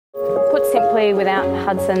Put simply, without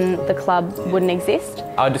Hudson, the club wouldn't exist.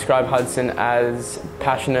 I would describe Hudson as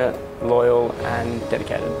passionate, loyal and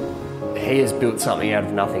dedicated. He has built something out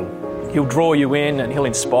of nothing. He'll draw you in and he'll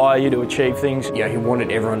inspire you to achieve things. You know, he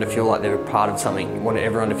wanted everyone to feel like they were part of something. He wanted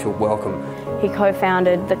everyone to feel welcome. He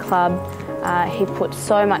co-founded the club. He put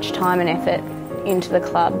so much time and effort into the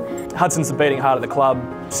club. Hudson's the beating heart of the club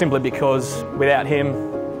simply because without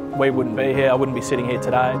him, we wouldn't be here. I wouldn't be sitting here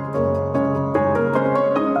today.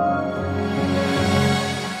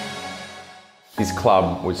 His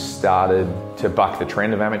club was started to buck the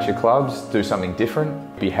trend of amateur clubs, do something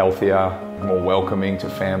different, be healthier, more welcoming to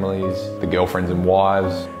families, the girlfriends and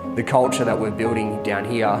wives. The culture that we're building down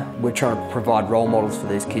here, we're trying to provide role models for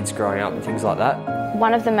these kids growing up and things like that.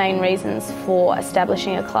 One of the main reasons for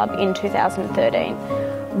establishing a club in 2013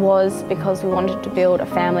 was because we wanted to build a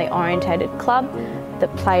family-orientated club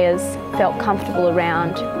that players felt comfortable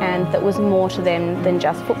around and that was more to them than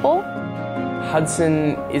just football.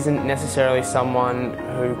 Hudson isn't necessarily someone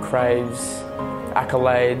who craves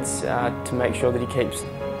accolades to make sure that he keeps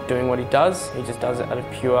doing what he does. He just does it out of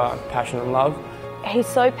pure passion and love. He's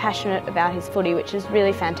so passionate about his footy, which is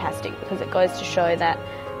really fantastic because it goes to show that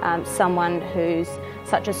someone who's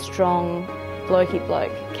such a strong blokey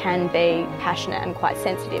bloke can be passionate and quite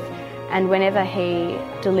sensitive. And whenever he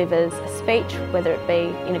delivers a speech, whether it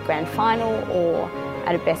be in a grand final or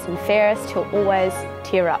at a best and fairest, he'll always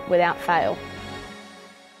tear up without fail.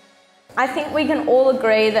 I think we can all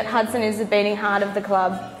agree that Hudson is the beating heart of the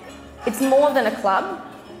club. It's more than a club,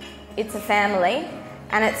 it's a family,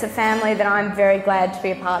 and it's a family that I'm very glad to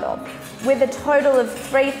be a part of. With a total of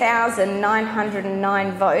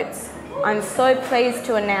 3,909 votes, I'm so pleased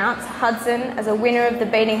to announce Hudson as a winner of the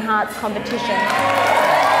Beating Hearts competition.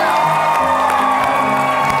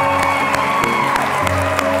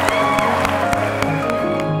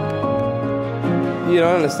 You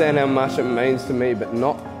don't understand how much it means to me, but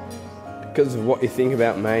not because of what you think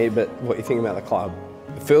about me, but what you think about the club.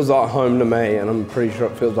 It feels like home to me, and I'm pretty sure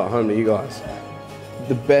it feels like home to you guys.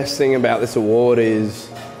 The best thing about this award is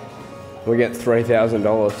we get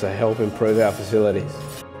 $3,000 to help improve our facilities.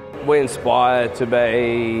 We inspire to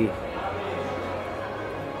be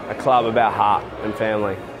a club about heart and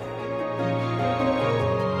family.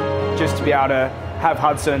 Just to be able to have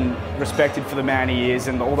Hudson respected for the man he is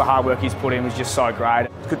and all the hard work he's put in was just so great.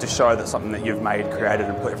 It's good to show that something that you've made, created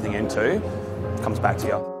and put everything into comes back to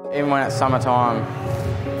you. Even when it's summertime,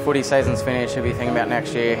 footy season's finished, you'll be thinking about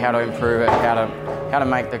next year, how to improve it, how to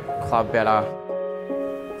make the club better.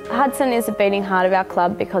 Hudson is the beating heart of our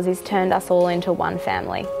club because he's turned us all into one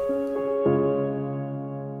family.